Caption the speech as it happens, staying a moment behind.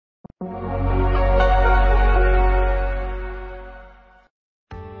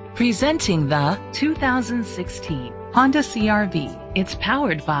Presenting the 2016 Honda CR-V. It's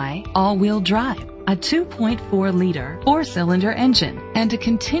powered by all-wheel drive, a 2.4-liter four-cylinder engine, and a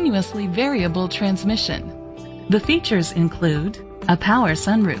continuously variable transmission. The features include a power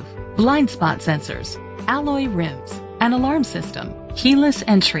sunroof, blind spot sensors, alloy rims, an alarm system, keyless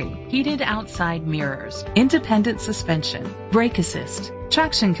entry, heated outside mirrors, independent suspension, brake assist,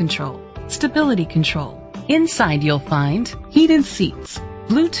 traction control, stability control. Inside you'll find heated seats,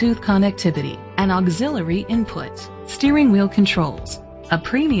 Bluetooth connectivity, an auxiliary input, steering wheel controls, a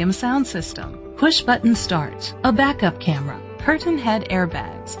premium sound system, push-button start, a backup camera, curtain head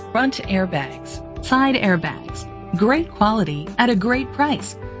airbags, front airbags, side airbags. Great quality at a great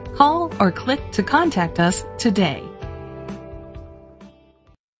price. Call or click to contact us today.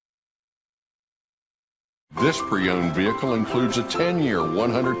 This pre-owned vehicle includes a 10-year,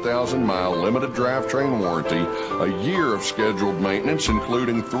 100,000-mile limited drivetrain warranty, a year of scheduled maintenance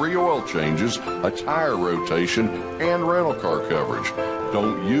including 3 oil changes, a tire rotation, and rental car coverage.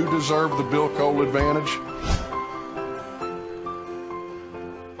 Don't you deserve the Bill Cole advantage?